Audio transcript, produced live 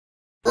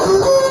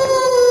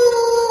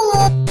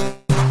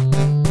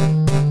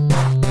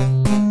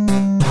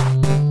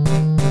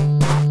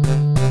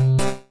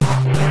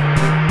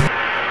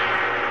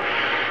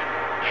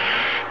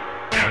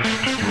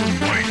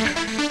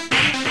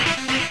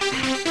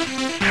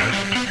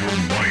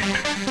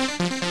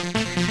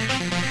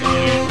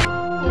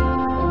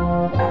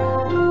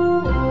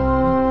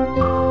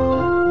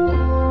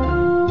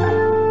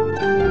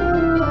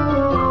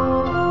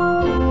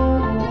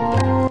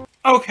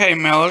Okay,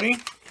 Melody,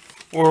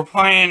 we're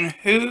playing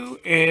Who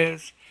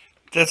is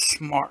the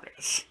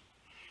Smartest?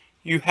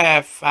 You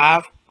have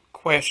 5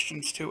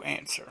 questions to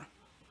answer.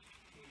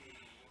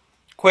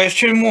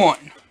 Question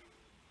 1.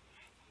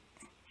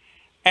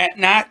 At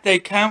night they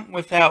come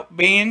without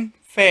being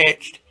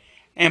fetched,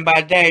 and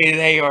by day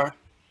they are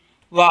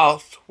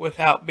lost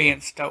without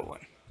being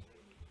stolen.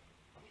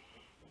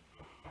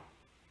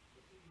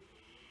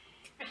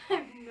 I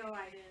have no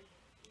idea.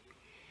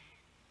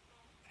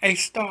 A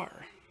star.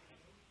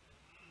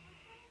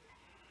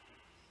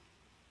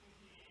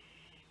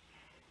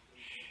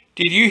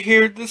 Did you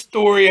hear the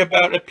story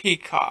about a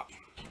peacock?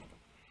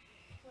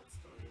 What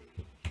story?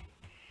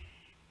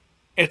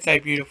 It's a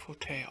beautiful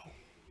tale.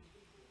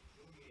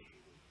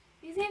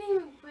 These ain't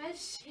even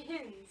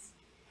questions.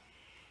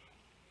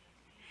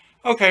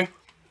 Okay,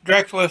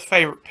 Dracula's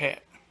favorite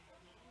pet.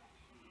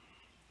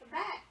 The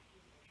bat.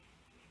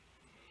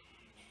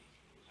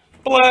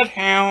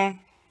 Bloodhound.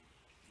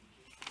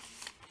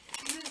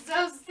 This is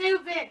so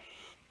stupid.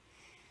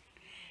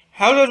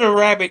 How does a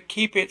rabbit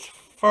keep its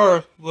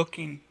fur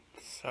looking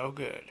so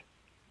good?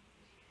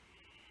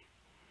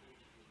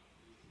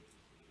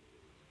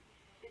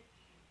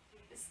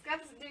 It's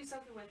got to do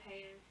something with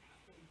hair.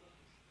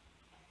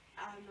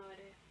 I have no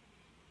idea.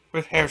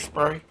 With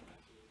hairspray.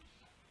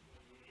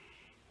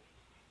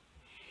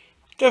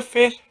 The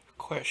 5th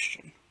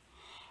question.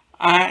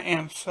 I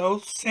am so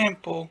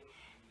simple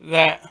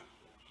that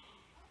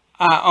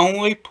I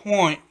only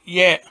point,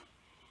 yet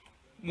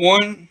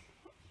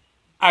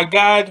I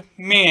guide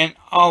men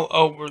all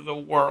over the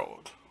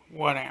world.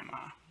 What am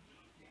I?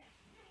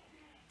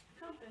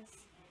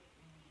 Compass.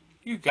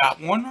 You got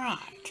one right.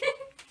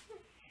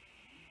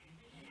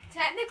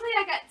 Technically,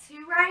 I got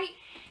 2 right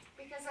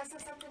because I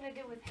said something to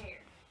do with hair.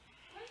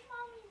 Where's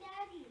Mom and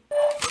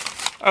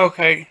Daddy?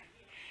 Okay,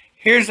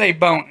 here's a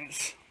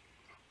bonus.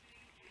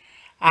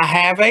 I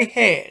have a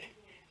head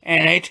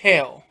and a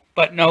tail,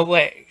 but no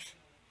legs.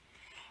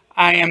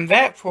 I am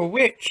that for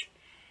which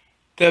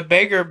the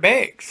beggar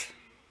begs.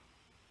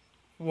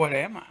 What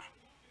am I? A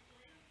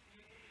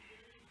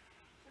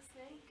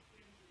snake.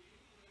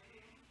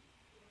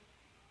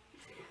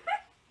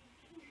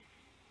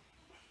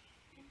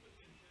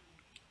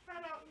 I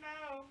don't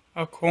know.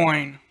 A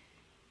coin.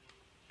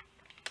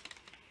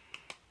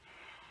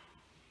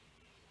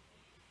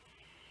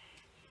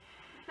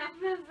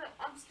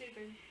 I'm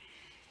stupid.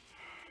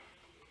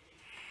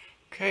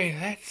 Okay,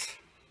 that's...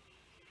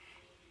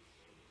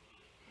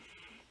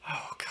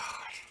 Oh,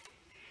 God.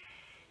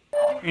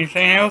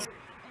 Anything else?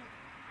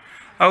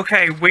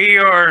 Okay,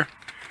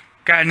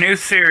 got a new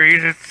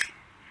series. It's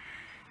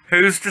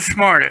Who's the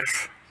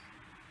Smartest?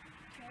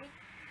 Okay.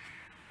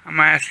 I'm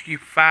going to ask you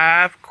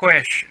 5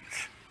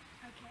 questions.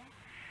 Okay.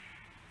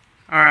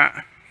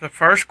 Alright, the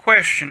first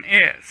question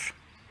is,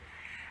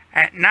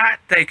 at night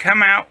they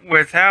come out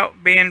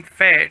without being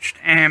fetched,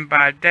 and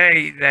by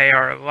day they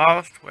are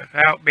lost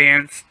without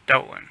being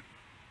stolen.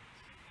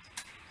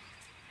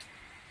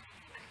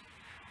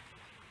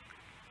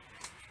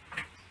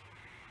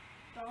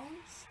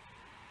 Bones?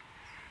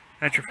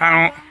 Is that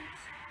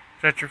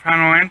your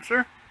final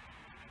answer?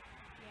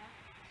 Yeah.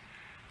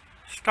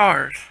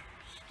 Stars.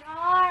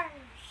 Stars.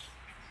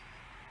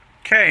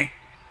 Okay,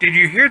 did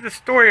you hear the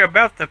story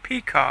about the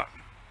peacock?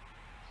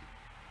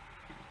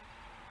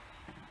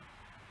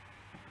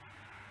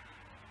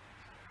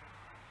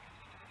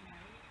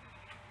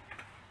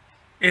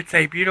 It's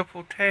a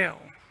beautiful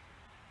tale.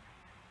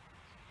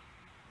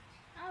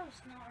 Oh,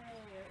 it's not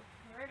really a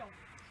riddle.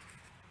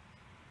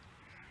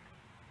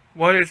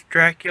 What is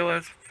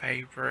Dracula's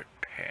favorite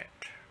pet?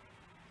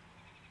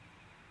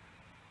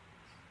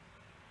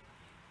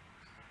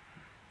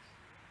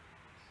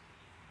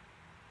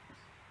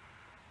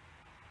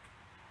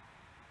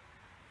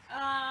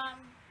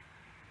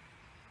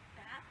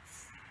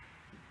 Bats?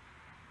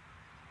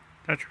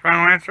 That's your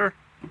final answer?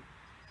 Why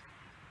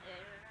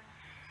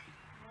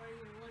are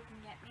you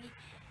looking at me?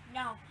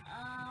 No,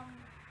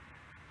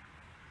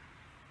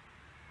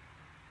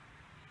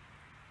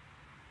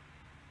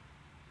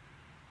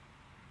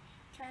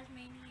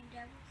 Tasmanian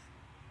devils?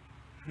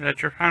 Is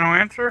that your final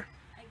answer?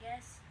 I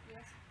guess,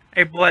 yes.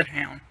 A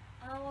bloodhound.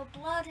 Oh, a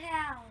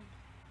bloodhound.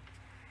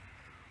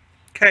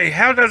 Okay,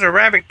 how does a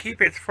rabbit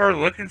keep its fur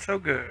looking so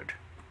good?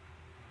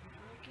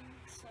 Looking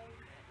so good.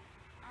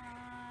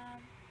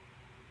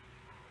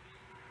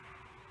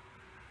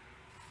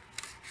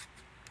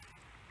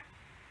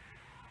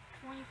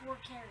 24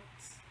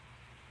 carats.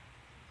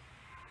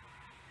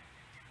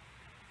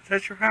 Is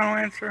that your final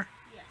answer?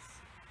 Yes.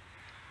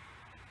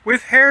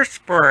 With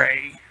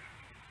hairspray.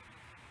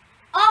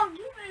 Oh,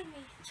 you made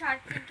me trying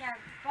to think out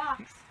of the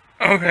box.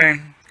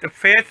 Okay, the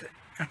fifth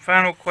and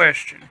final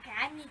question. Okay,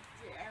 I need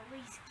to at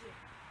least get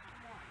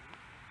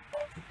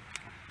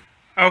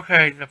one.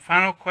 Okay, the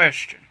final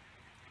question.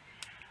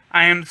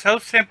 I am so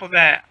simple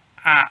that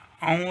I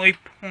only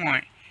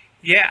point,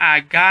 yet I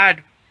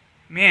guide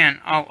men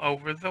all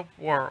over the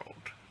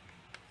world.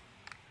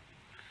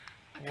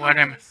 What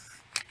am I?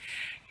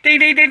 Ding,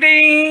 ding, ding,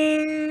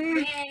 ding!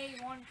 Yay,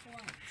 1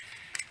 point.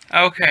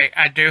 Okay,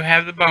 I do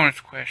have the bonus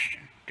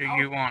question. Do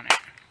you want it?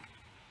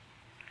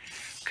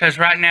 Because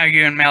right now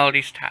you and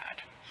Melody's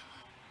tied.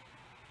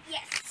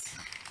 Yes.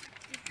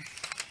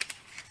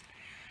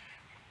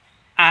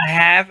 I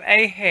have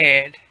a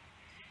head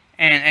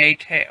and a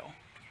tail,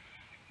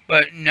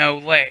 but no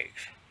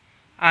legs.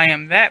 I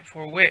am that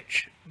for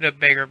which the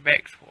beggar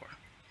begs for.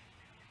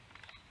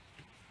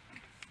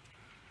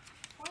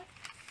 What?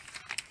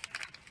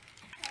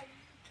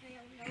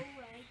 Tail, no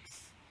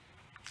legs.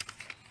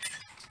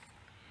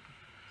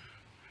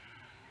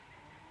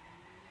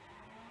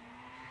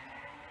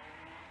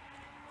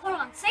 Hold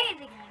on, say it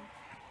again.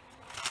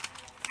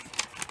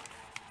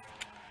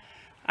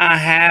 I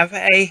have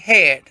a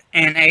head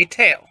and a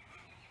tail,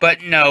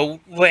 but no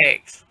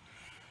legs.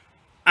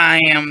 I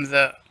am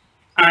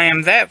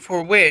that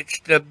for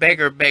which the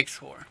beggar begs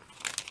for.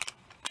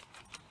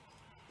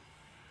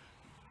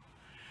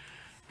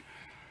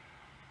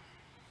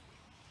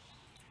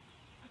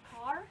 A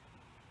car?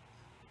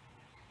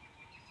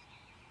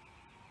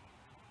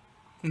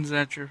 Is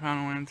that your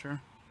final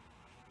answer?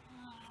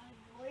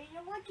 Boy,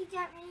 you're looking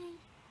at me.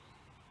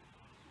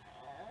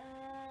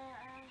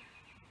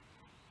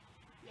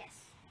 Yes.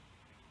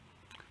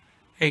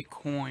 A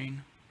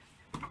coin.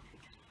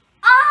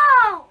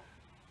 Oh! Oh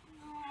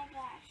my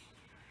gosh.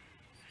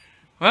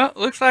 Well,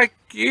 looks like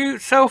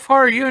so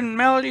far you and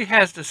Melody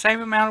has the same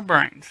amount of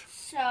brains.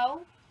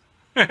 So?